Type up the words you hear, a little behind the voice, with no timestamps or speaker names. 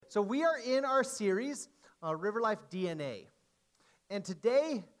So we are in our series, RiverLife DNA. And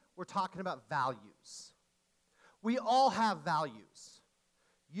today, we're talking about values. We all have values.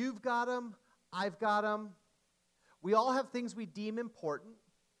 You've got them. I've got them. We all have things we deem important.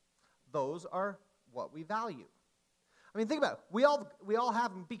 Those are what we value. I mean, think about it. We all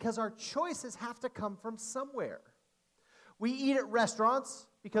have them because our choices have to come from somewhere. We eat at restaurants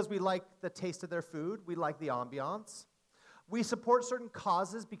because we like the taste of their food. We like the ambiance. We support certain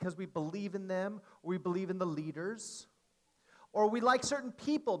causes because we believe in them, or we believe in the leaders. Or we like certain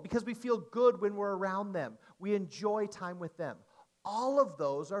people because we feel good when we're around them. We enjoy time with them. All of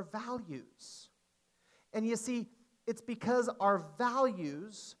those are values. And you see, it's because our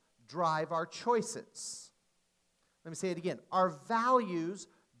values drive our choices. Let me say it again. Our values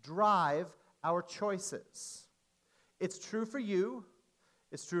drive our choices. It's true for you,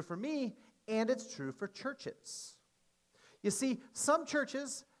 it's true for me, and it's true for churches. You see, some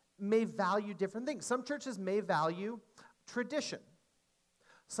churches may value different things. Some churches may value tradition.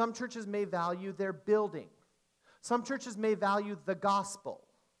 Some churches may value their building. Some churches may value the gospel.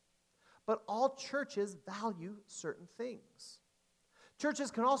 But all churches value certain things.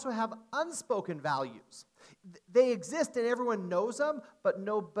 Churches can also have unspoken values. They exist and everyone knows them, but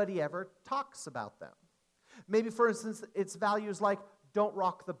nobody ever talks about them. Maybe, for instance, it's values like don't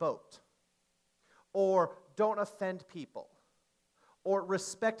rock the boat, or don't offend people, or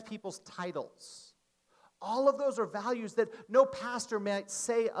respect people's titles. All of those are values that no pastor might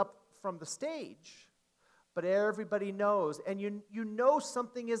say up from the stage, but everybody knows. And you know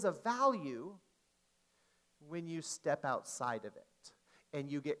something is a value when you step outside of it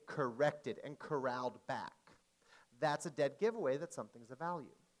and you get corrected and corralled back. That's a dead giveaway that something's a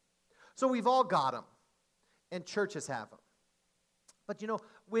value. So we've all got them, and churches have them. But you know,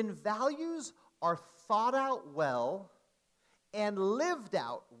 when values are thought out well and lived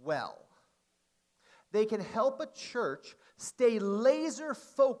out well, they can help a church stay laser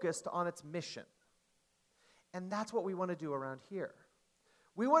focused on its mission. And that's what we want to do around here.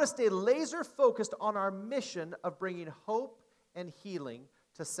 We want to stay laser focused on our mission of bringing hope and healing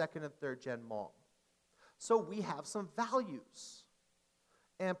to second and third gen mom. So we have some values.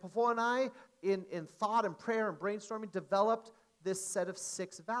 And Pafo and I, in thought and prayer and brainstorming, developed this set of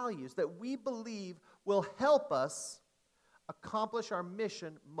 6 values that we believe will help us accomplish our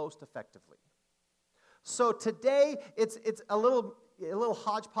mission most effectively. So today, it's a little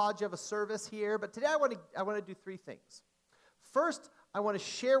hodgepodge of a service here, but today I want to do 3 things. First, I want to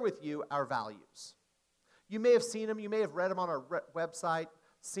share with you our values. You may have seen them, you may have read them on our website,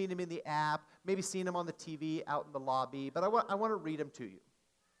 seen them in the app, maybe seen them on the TV out in the lobby, but I want to read them to you,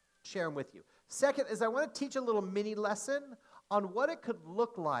 share them with you. Second is I want to teach a little mini lesson on what it could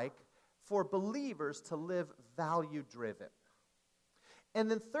look like for believers to live value-driven.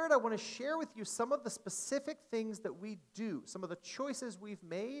 And then third, I want to share with you some of the specific things that we do, some of the choices we've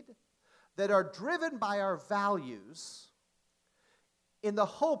made that are driven by our values in the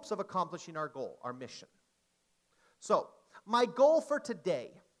hopes of accomplishing our goal, our mission. So, my goal for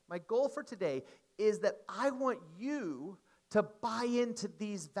today is that I want you to buy into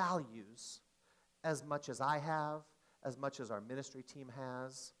these values as much as I have, as much as our ministry team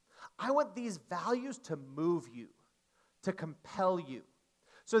has. I want these values to move you, to compel you,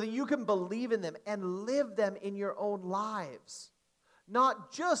 so that you can believe in them and live them in your own lives.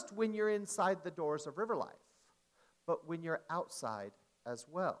 Not just when you're inside the doors of RiverLife, but when you're outside as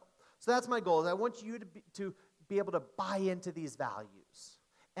well. So that's my goal. Is I want you to be able to buy into these values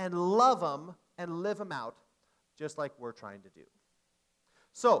and love them and live them out just like we're trying to do.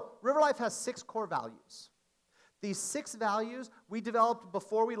 So RiverLife has 6 core values. These 6 values we developed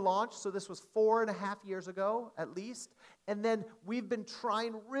before we launched, so this was 4.5 years ago at least, and then we've been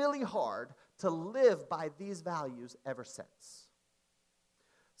trying really hard to live by these values ever since.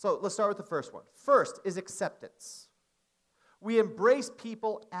 So let's start with the first one. First is acceptance. We embrace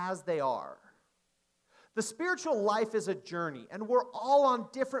people as they are. The spiritual life is a journey, and we're all on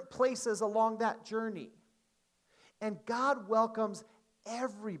different places along that journey. And God welcomes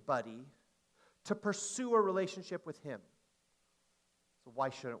everybody to pursue a relationship with Him. So why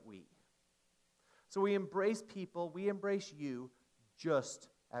shouldn't we? So we embrace people, we embrace you just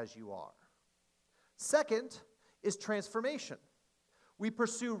as you are. Second is transformation. We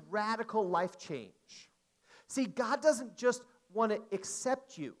pursue radical life change. See, God doesn't just want to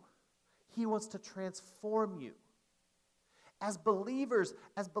accept you. He wants to transform you. As believers,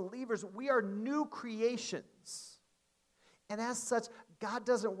 we are new creations. And as such, God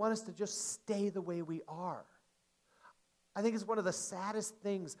doesn't want us to just stay the way we are. I think it's one of the saddest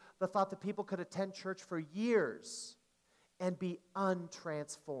things, the thought that people could attend church for years and be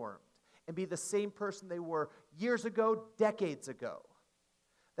untransformed and be the same person they were years ago, decades ago.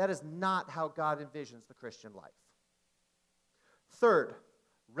 That is not how God envisions the Christian life. Third,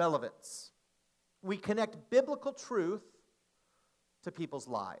 relevance. We connect biblical truth to people's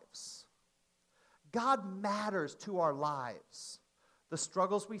lives. God matters to our lives. The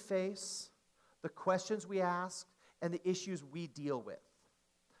struggles we face, the questions we ask, and the issues we deal with.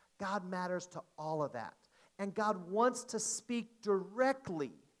 God matters to all of that. And God wants to speak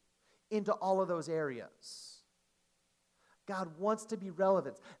directly into all of those areas. God wants to be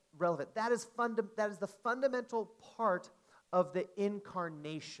relevant. That is the fundamental part of the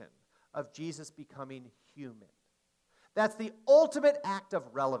incarnation of Jesus becoming human. That's the ultimate act of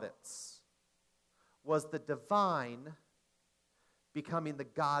relevance, was the divine becoming the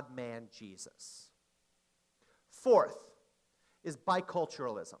God-man Jesus. Fourth is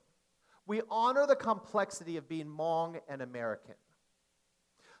biculturalism. We honor the complexity of being Hmong and American.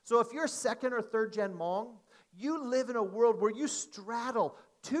 So if you're second or third gen Hmong, you live in a world where you straddle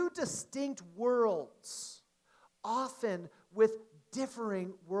two distinct worlds, often with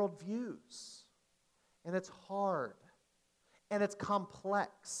differing worldviews. And it's hard. And it's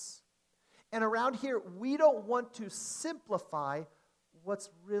complex. And around here, we don't want to simplify what's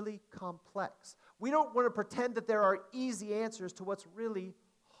really complex. We don't want to pretend that there are easy answers to what's really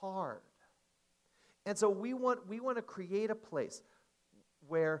hard. And so we want to create a place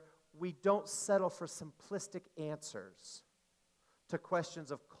where we don't settle for simplistic answers to questions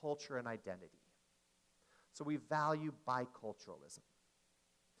of culture and identity. So we value biculturalism.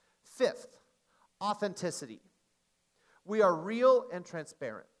 Fifth, authenticity. We are real and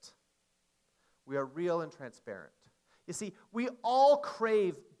transparent. We are real and transparent. You see, we all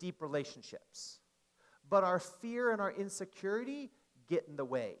crave deep relationships, but our fear and our insecurity get in the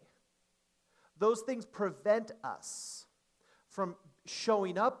way. Those things prevent us from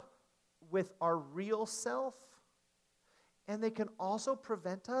showing up with our real self, and they can also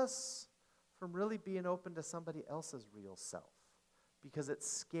prevent us from really being open to somebody else's real self because it's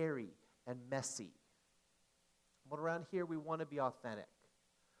scary and messy. But around here, we want to be authentic.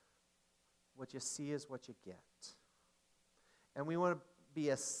 What you see is what you get. And we want to be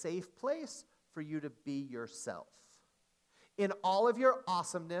a safe place for you to be yourself in all of your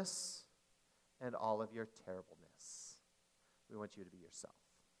awesomeness and all of your terribleness. We want you to be yourself.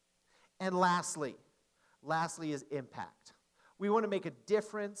 And lastly is impact. We want to make a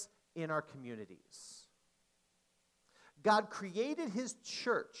difference in our communities. God created His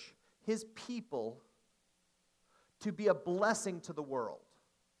church, His people, to be a blessing to the world.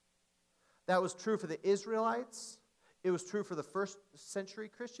 That was true for the Israelites, it was true for the first century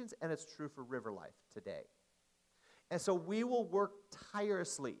Christians, and it's true for RiverLife today. And so we will work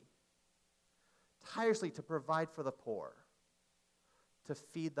tirelessly to provide for the poor, to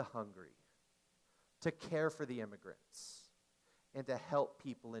feed the hungry, to care for the immigrants, and to help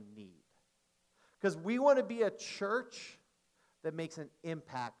people in need. Because we want to be a church that makes an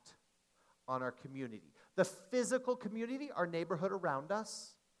impact on our community. The physical community, our neighborhood around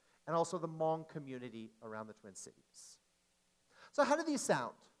us, and also the Hmong community around the Twin Cities. So how do these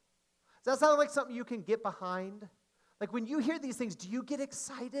sound? Does that sound like something you can get behind? Like when you hear these things, do you get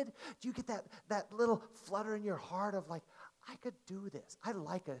excited? Do you get that little flutter in your heart of like, I could do this.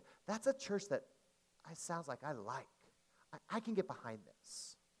 That's a church that sounds like I like. I can get behind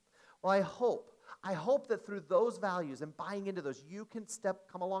this. Well, I hope that through those values and buying into those, you can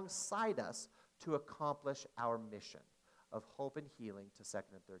come alongside us to accomplish our mission of hope and healing to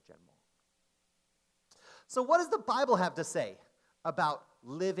second and third gen Hmong. So what does the Bible have to say about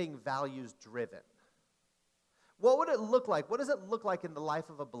living values driven? What would it look like? What does it look like in the life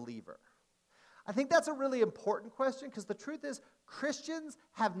of a believer? I think that's a really important question because the truth is Christians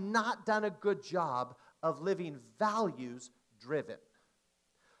have not done a good job of living values driven.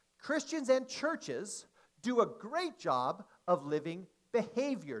 Christians and churches do a great job of living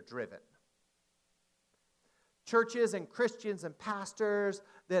behavior driven. Churches and Christians and pastors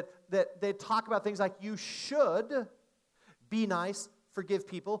that they talk about things like you should be nice, forgive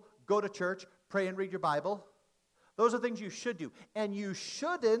people, go to church, pray and read your Bible. Those are things you should do. And you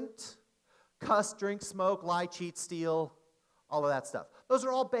shouldn't cuss, drink, smoke, lie, cheat, steal, all of that stuff. Those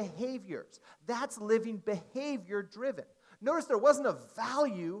are all behaviors. That's living behavior driven. Notice there wasn't a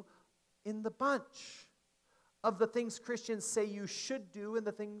value in the bunch of the things Christians say you should do and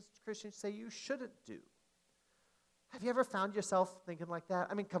the things Christians say you shouldn't do. Have you ever found yourself thinking like that?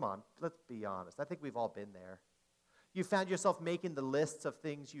 I mean, come on, let's be honest. I think we've all been there. You found yourself making the lists of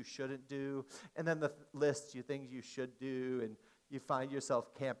things you shouldn't do, and then the lists of things you should do, and you find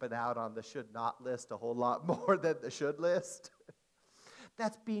yourself camping out on the should not list a whole lot more than the should list.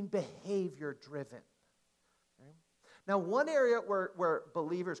 That's being behavior driven. Okay? Now, one area where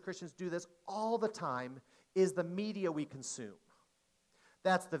believers, Christians do this all the time is the media we consume.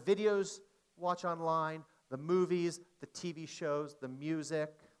 That's the videos watch online, the movies, the TV shows, the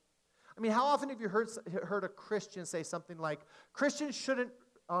music. I mean, how often have you heard a Christian say something like, Christians shouldn't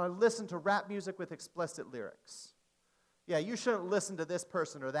listen to rap music with explicit lyrics. Yeah, you shouldn't listen to this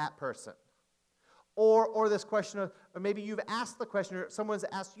person or that person. Or this question, or maybe you've asked the question, or someone's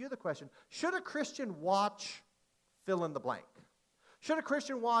asked you the question, should a Christian watch fill in the blank? Should a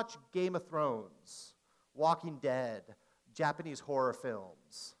Christian watch Game of Thrones, Walking Dead, Japanese horror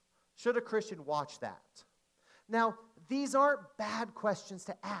films? Should a Christian watch that? Now, these aren't bad questions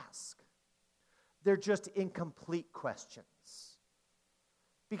to ask. They're just incomplete questions.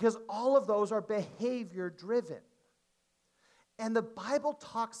 Because all of those are behavior driven. And the Bible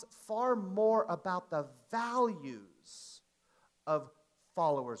talks far more about the values of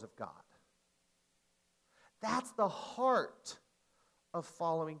followers of God. That's the heart of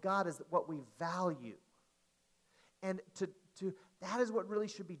following God, is what we value. And that is what really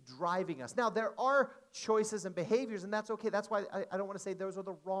should be driving us. Now, there are choices and behaviors, and that's okay. That's why I don't want to say those are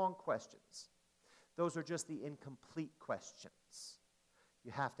the wrong questions. Those are just the incomplete questions.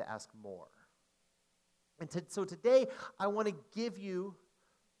 You have to ask more. And so today, I want to give you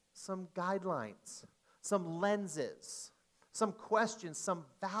some guidelines, some lenses, some questions, some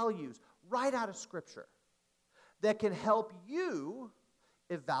values right out of Scripture that can help you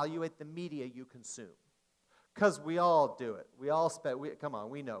evaluate the media you consume. Because we all do it. We all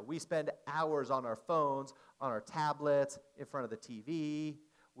we know. We spend hours on our phones, on our tablets, in front of the TV.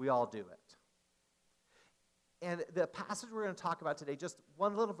 We all do it. And the passage we're going to talk about today, just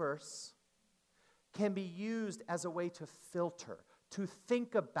one little verse, can be used as a way to filter, to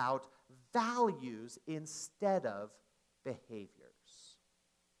think about values instead of behaviors.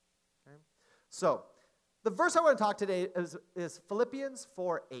 Okay? So, the verse I want to talk today is Philippians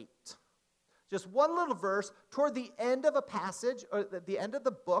 4:8. Just one little verse toward the end of a passage, or the end of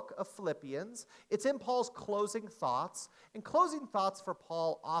the book of Philippians. It's in Paul's closing thoughts. And closing thoughts for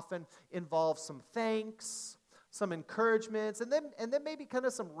Paul often involve some thanks, some encouragements, and then maybe kind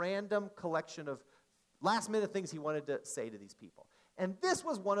of some random collection of last-minute things he wanted to say to these people. And this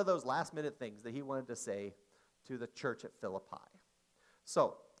was one of those last-minute things that he wanted to say to the church at Philippi.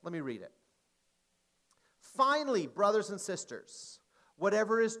 So, let me read it. Finally, brothers and sisters,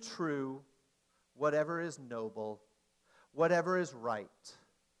 whatever is true, whatever is noble, whatever is right,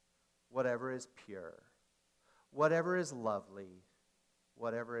 whatever is pure, whatever is lovely,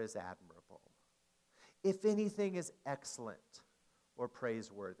 whatever is admirable, if anything is excellent or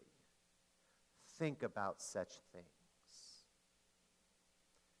praiseworthy, think about such things.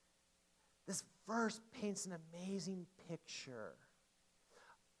 This verse paints an amazing picture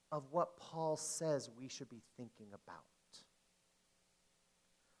of what Paul says we should be thinking about.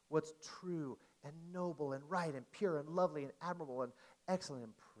 What's true and noble and right and pure and lovely and admirable and excellent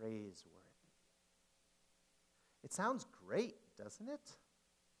and praiseworthy. It sounds great, doesn't it?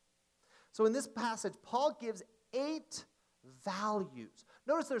 So in this passage, Paul gives 8 values.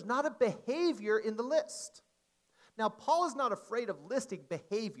 Notice there's not a behavior in the list. Now, Paul is not afraid of listing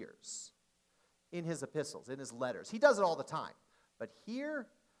behaviors in his epistles, in his letters. He does it all the time. But here,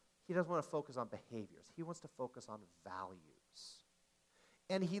 he doesn't want to focus on behaviors. He wants to focus on values.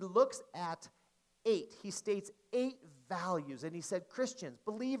 And he looks at 8. He states 8 values. And he said, Christians,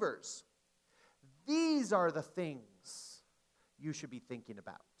 believers, these are the things you should be thinking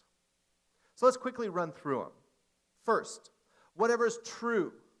about. So let's quickly run through them. First, whatever is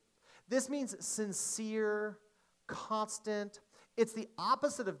true. This means sincere, constant. It's the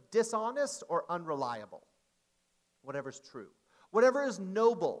opposite of dishonest or unreliable. Whatever's true. Whatever is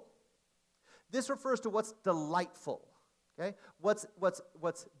noble. This refers to what's delightful. Okay? What's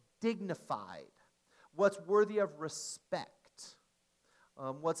dignified. What's worthy of respect.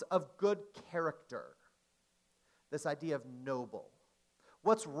 What's of good character. This idea of noble.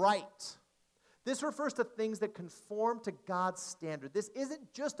 What's right. This refers to things that conform to God's standard. This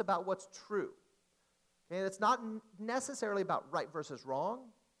isn't just about what's true. Okay? It's not necessarily about right versus wrong.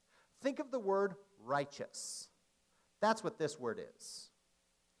 Think of the word righteous. That's what this word is.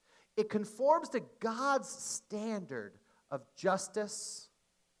 It conforms to God's standard of justice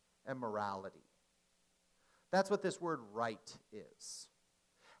and morality. That's what this word right is.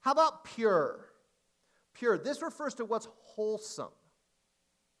 How about pure? Pure. This refers to what's wholesome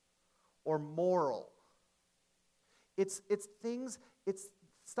or moral. It's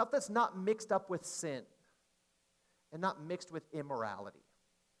stuff that's not mixed up with sin. and not mixed with immorality.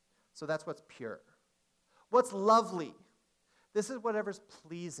 So that's what's pure. What's lovely? This is whatever's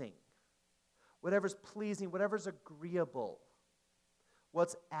pleasing. Whatever's pleasing, whatever's agreeable.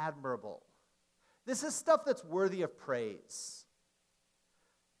 What's admirable. This is stuff that's worthy of praise.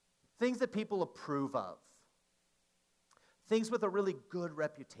 Things that people approve of. Things with a really good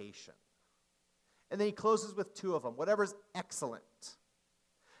reputation. And then he closes with two of them. Whatever's excellent.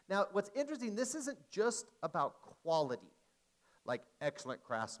 Now, what's interesting, this isn't just about quality, like excellent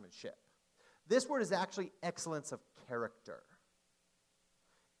craftsmanship. This word is actually excellence of character.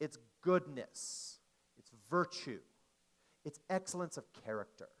 It's goodness. It's virtue. It's excellence of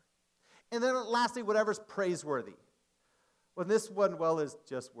character. And then lastly, whatever's praiseworthy. Well, this one, is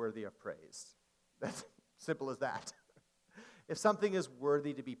just worthy of praise. That's simple as that. If something is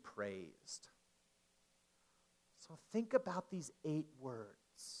worthy to be praised. So think about these 8 words.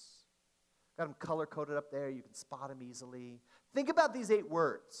 Got them color-coded up there. You can spot them easily. Think about these 8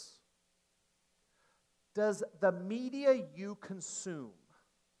 words. Does the media you consume,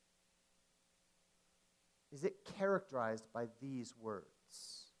 is it characterized by these words?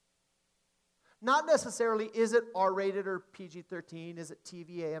 Not necessarily, is it R-rated or PG-13? Is it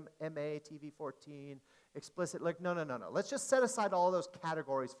TV, MA, TV-14, explicit? No. Let's just set aside all those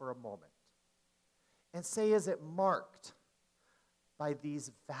categories for a moment. And say, is it marked by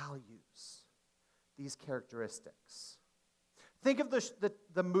these values, these characteristics? Think of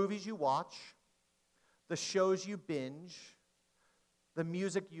the movies you watch, the shows you binge, the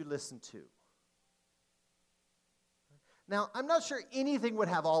music you listen to. Now, I'm not sure anything would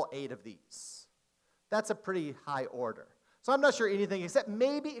have all 8 of these. That's a pretty high order. So I'm not sure anything except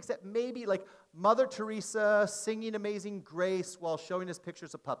maybe like Mother Teresa singing Amazing Grace while showing us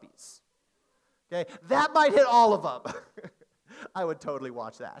pictures of puppies. Okay, that might hit all of them. I would totally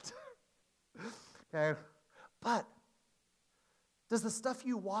watch that. Okay, but does the stuff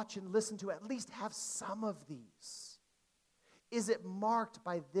you watch and listen to at least have some of these? Is it marked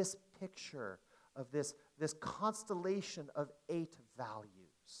by this picture of this constellation of 8 values?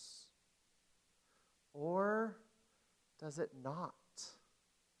 Or does it not?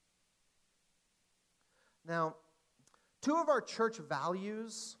 Now, 2 of our church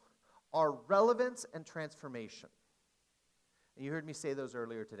values are relevance and transformation. And you heard me say those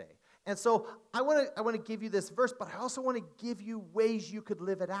earlier today. And so I want to give you this verse, but I also want to give you ways you could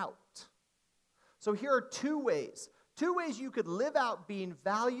live it out. So here are 2 ways. 2 ways you could live out being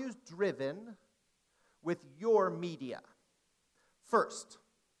values-driven with your media. First,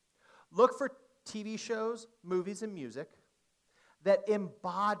 look for TV shows, movies, and music that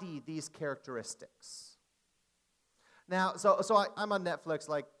embody these characteristics. Now, I'm on Netflix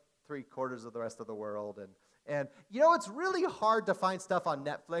like 3/4 of the rest of the world, and it's really hard to find stuff on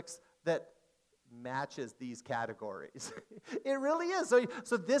Netflix that matches these categories. It really is.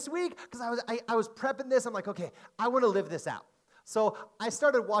 So this week, because I was prepping this, I'm like, okay, I want to live this out. So I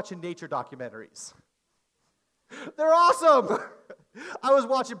started watching nature documentaries. They're awesome. I was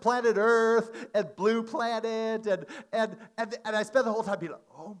watching Planet Earth and Blue Planet, and I spent the whole time being like,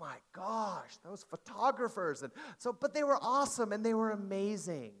 oh my gosh, those photographers. But they were awesome and they were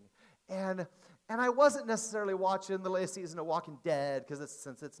amazing. And I wasn't necessarily watching the latest season of Walking Dead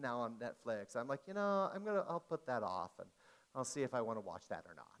since it's now on Netflix. I'm like, I'll put that off and I'll see if I want to watch that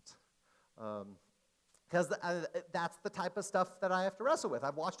or not. Because that's the type of stuff that I have to wrestle with.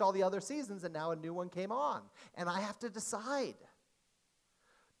 I've watched all the other seasons, and now a new one came on. And I have to decide,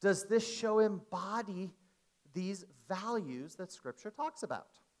 does this show embody these values that Scripture talks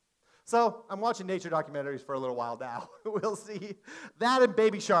about? So I'm watching nature documentaries for a little while now. We'll see. That and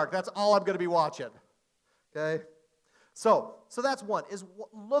Baby Shark, that's all I'm going to be watching. Okay? So that's one, is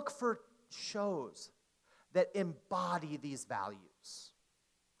look for shows that embody these values.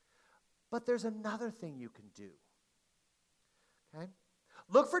 But there's another thing you can do. Okay?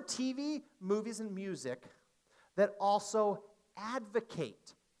 Look for TV, movies, and music that also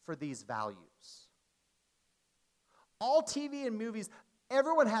advocate for these values. All TV and movies,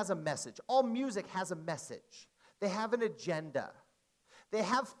 everyone has a message. All music has a message. They have an agenda. They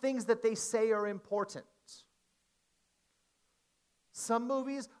have things that they say are important. Some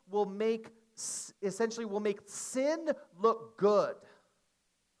movies will make sin look good.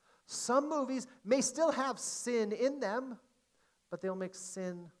 Some movies may still have sin in them, but they'll make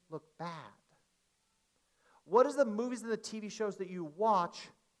sin look bad. What does the movies and the TV shows that you watch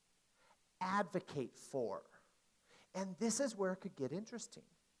advocate for? And this is where it could get interesting.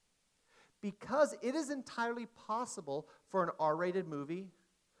 Because it is entirely possible for an R-rated movie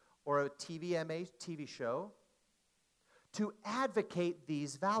or a TVMA TV show to advocate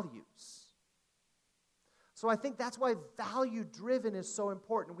these values. So I think that's why value-driven is so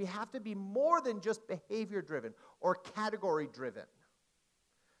important. We have to be more than just behavior-driven or category-driven.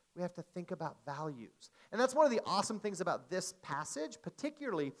 We have to think about values. And that's one of the awesome things about this passage,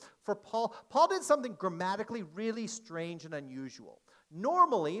 particularly for Paul. Paul did something grammatically really strange and unusual.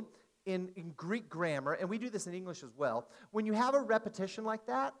 Normally, in Greek grammar, and we do this in English as well, when you have a repetition like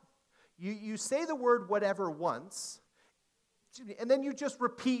that, you say the word whatever once, and then you just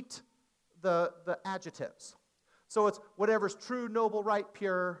repeat the adjectives. So it's whatever's true, noble, right,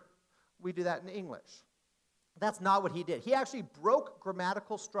 pure. We do that in English. That's not what he did. He actually broke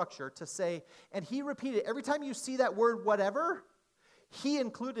grammatical structure to say, and he repeated, every time you see that word whatever, he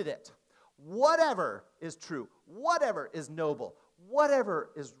included it. Whatever is true, whatever is noble, whatever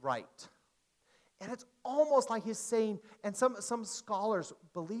is right. And it's almost like he's saying, and some scholars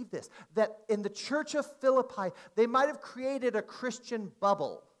believe this, that in the church of Philippi, they might have created a Christian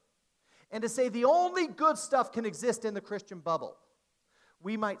bubble. And to say the only good stuff can exist in the Christian bubble.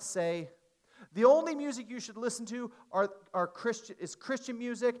 We might say, the only music you should listen to is Christian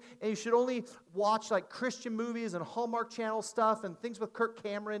music, and you should only watch like Christian movies and Hallmark Channel stuff and things with Kirk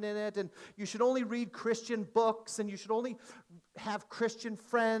Cameron in it, and you should only read Christian books, and you should only have Christian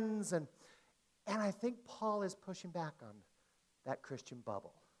friends, and I think Paul is pushing back on that Christian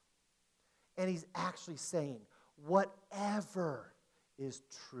bubble. And he's actually saying, whatever is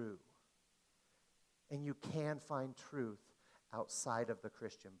true, and you can find truth outside of the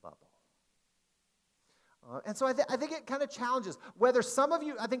Christian bubble. And so I think it kind of challenges whether some of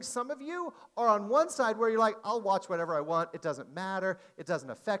you are on one side where you're like, I'll watch whatever I want. It doesn't matter. It doesn't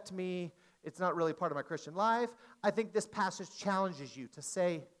affect me. It's not really part of my Christian life. I think this passage challenges you to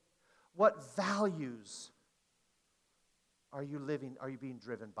say, what values are you living, are you being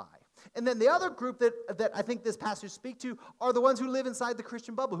driven by? And then the other group that I think this passage speaks to are the ones who live inside the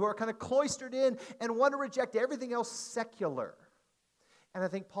Christian bubble, who are kind of cloistered in and want to reject everything else secular. And I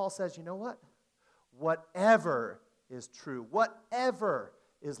think Paul says, you know what? Whatever is true, whatever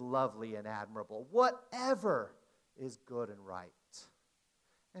is lovely and admirable, whatever is good and right.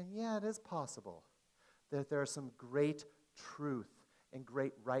 And yeah, it is possible that there is some great truth and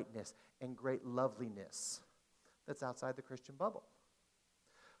great rightness and great loveliness that's outside the Christian bubble.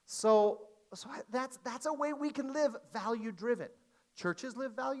 So that's a way we can live value-driven. Churches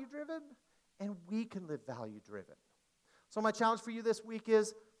live value-driven, and we can live value-driven. So my challenge for you this week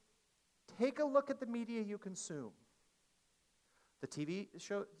is, take a look at the media you consume. The TV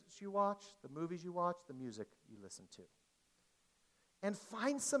shows you watch, the movies you watch, the music you listen to. And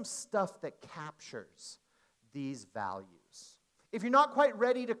find some stuff that captures these values. If you're not quite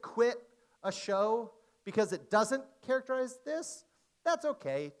ready to quit a show because it doesn't characterize this, that's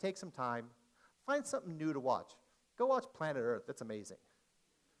okay. Take some time. Find something new to watch. Go watch Planet Earth. That's amazing.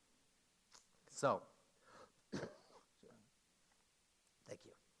 So, thank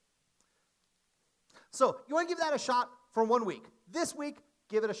you. So, you want to give that a shot for 1 week. This week,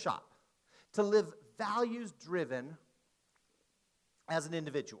 give it a shot. To live values-driven as an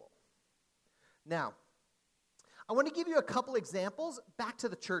individual. Now, I want to give you a couple examples back to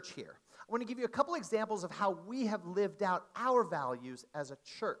the church here. I want to give you a couple examples of how we have lived out our values as a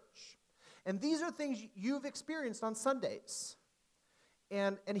church. And these are things you've experienced on Sundays.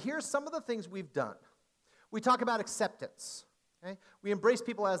 And here's some of the things we've done. We talk about acceptance. Okay? We embrace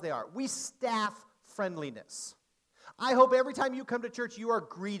people as they are. We staff friendliness. I hope every time you come to church, you are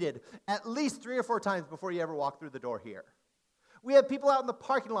greeted at least 3 or 4 times before you ever walk through the door here. We have people out in the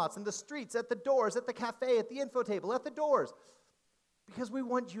parking lots, in the streets, at the doors, at the cafe, at the info table, at the doors. Because we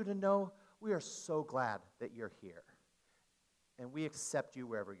want you to know we are so glad that you're here. And we accept you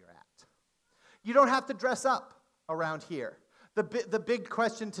wherever you're at. You don't have to dress up around here. The big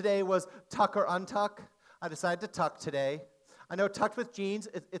question today was tuck or untuck. I decided to tuck today. I know tucked with jeans,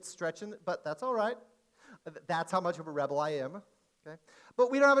 it's stretching, but that's all right. That's how much of a rebel I am. Okay?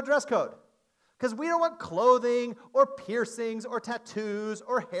 But we don't have a dress code. Because we don't want clothing or piercings or tattoos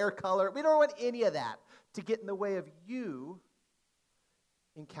or hair color. We don't want any of that to get in the way of you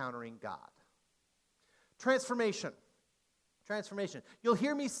encountering God. Transformation. You'll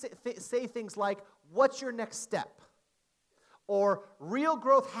hear me say things like, what's your next step? Or real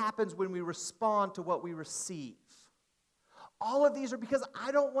growth happens when we respond to what we receive. All of these are because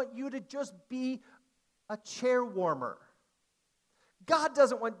I don't want you to just be a chair warmer. God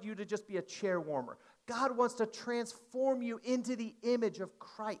doesn't want you to just be a chair warmer. God wants to transform you into the image of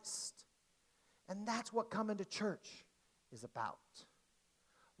Christ. And that's what coming to church is about.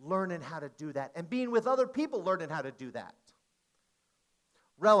 Learning how to do that and being with other people learning how to do that.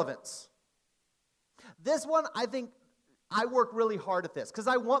 Relevance. This one, I think I work really hard at this because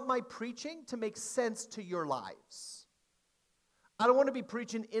I want my preaching to make sense to your lives. I don't want to be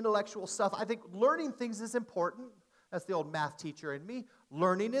preaching intellectual stuff. I think learning things is important. That's the old math teacher in me.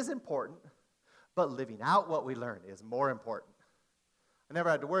 Learning is important, but living out what we learn is more important. I never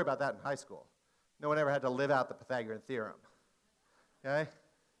had to worry about that in high school. No one ever had to live out the Pythagorean theorem. Okay?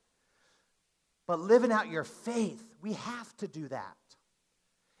 But living out your faith, we have to do that.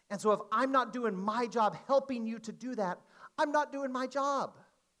 And so if I'm not doing my job helping you to do that, I'm not doing my job.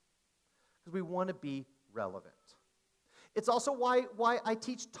 Because we want to be relevant. It's also why I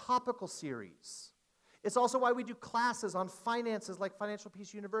teach topical series. It's also why we do classes on finances like Financial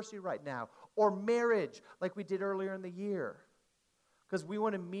Peace University right now, or marriage like we did earlier in the year. Because we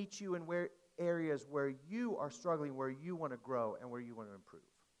want to meet you in areas where you are struggling, where you want to grow, and where you want to improve.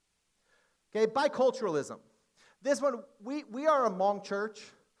 Okay, biculturalism. This one, we are a Hmong church.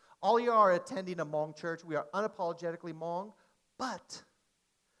 All you are attending a Hmong church. We are unapologetically Hmong, but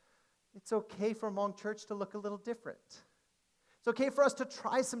it's okay for Hmong church to look a little different. It's okay for us to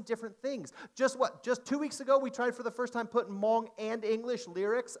try some different things. Just 2 weeks ago, we tried for the first time putting Hmong and English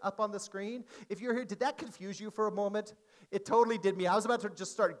lyrics up on the screen. If you're here, did that confuse you for a moment? It totally did me. I was about to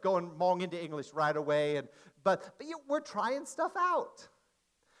just start going Hmong into English right away, but we're trying stuff out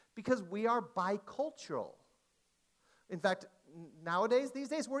because we are bicultural. In fact, these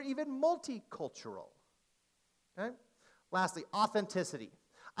days, we're even multicultural. Okay? Lastly, authenticity.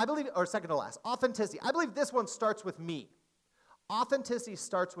 Second to last, authenticity. I believe this one starts with me. Authenticity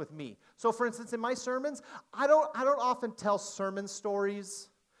starts with me. So, for instance, in my sermons, I don't often tell sermon stories.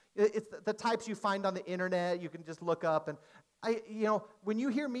 It's the types you find on the internet. You can just look up, and when you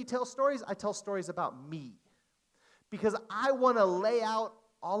hear me tell stories, I tell stories about me, because I want to lay out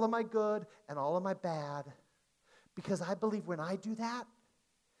all of my good and all of my bad. Because I believe when I do that,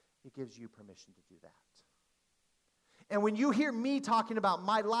 it gives you permission to do that. And when you hear me talking about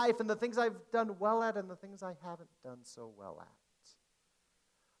my life and the things I've done well at and the things I haven't done so well at,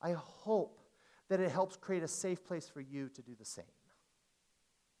 I hope that it helps create a safe place for you to do the same.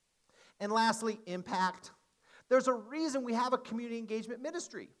 And lastly, impact. There's a reason we have a community engagement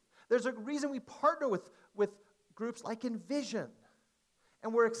ministry. There's a reason we partner with groups like Envision.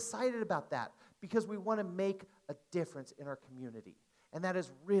 And we're excited about that because we want to make a difference in our community. And that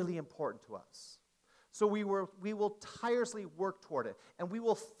is really important to us. So we will tirelessly work toward it, and we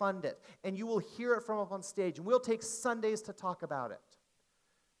will fund it, and you will hear it from up on stage, and we'll take Sundays to talk about it.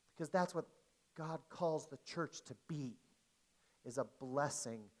 Because that's what God calls the church to be, is a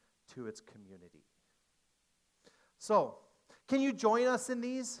blessing to its community. So, can you join us in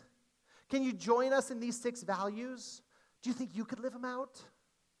these? Can you join us in these 6 values? Do you think you could live them out?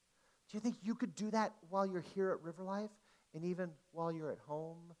 Do you think you could do that while you're here at RiverLife and even while you're at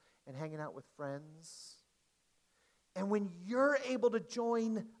home and hanging out with friends? And when you're able to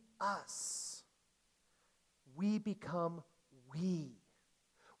join us, we become we.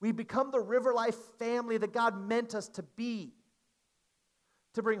 We become the RiverLife family that God meant us to be,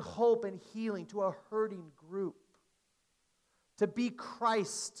 to bring hope and healing to a hurting group, to be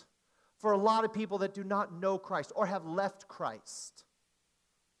Christ for a lot of people that do not know Christ or have left Christ.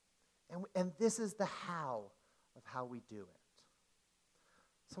 And this is the how of how we do it.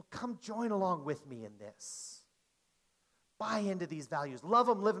 So come join along with me in this. Buy into these values. Love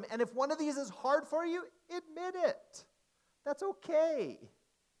them, live them. And if one of these is hard for you, admit it. That's okay.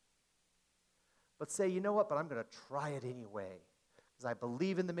 But say, you know what, but I'm going to try it anyway. Because I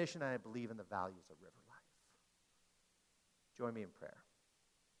believe in the mission and I believe in the values of RiverLife. Join me in prayer.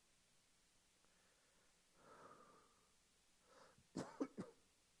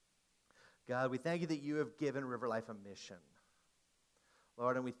 God, we thank you that you have given RiverLife a mission.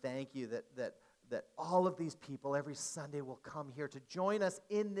 Lord, and we thank you that all of these people every Sunday will come here to join us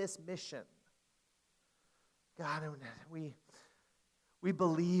in this mission. God, and we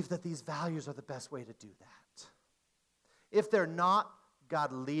believe that these values are the best way to do that. If they're not,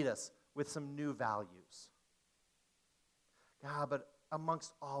 God, lead us with some new values. God, but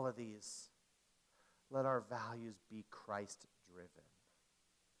amongst all of these, let our values be Christ-driven.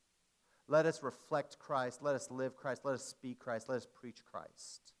 Let us reflect Christ. Let us live Christ. Let us speak Christ. Let us preach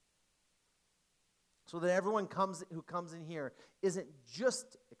Christ. So that everyone who comes in here isn't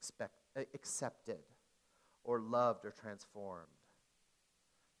just accepted or loved or transformed,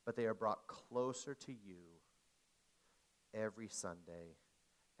 but they are brought closer to you every Sunday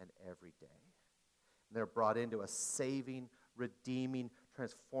and every day. And they're brought into a saving, redeeming,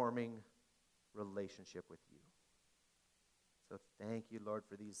 transforming relationship with you. So thank you, Lord,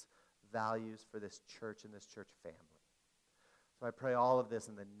 for these values for this church and this church family. So I pray all of this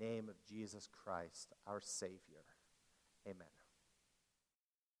in the name of Jesus Christ, our Savior. Amen.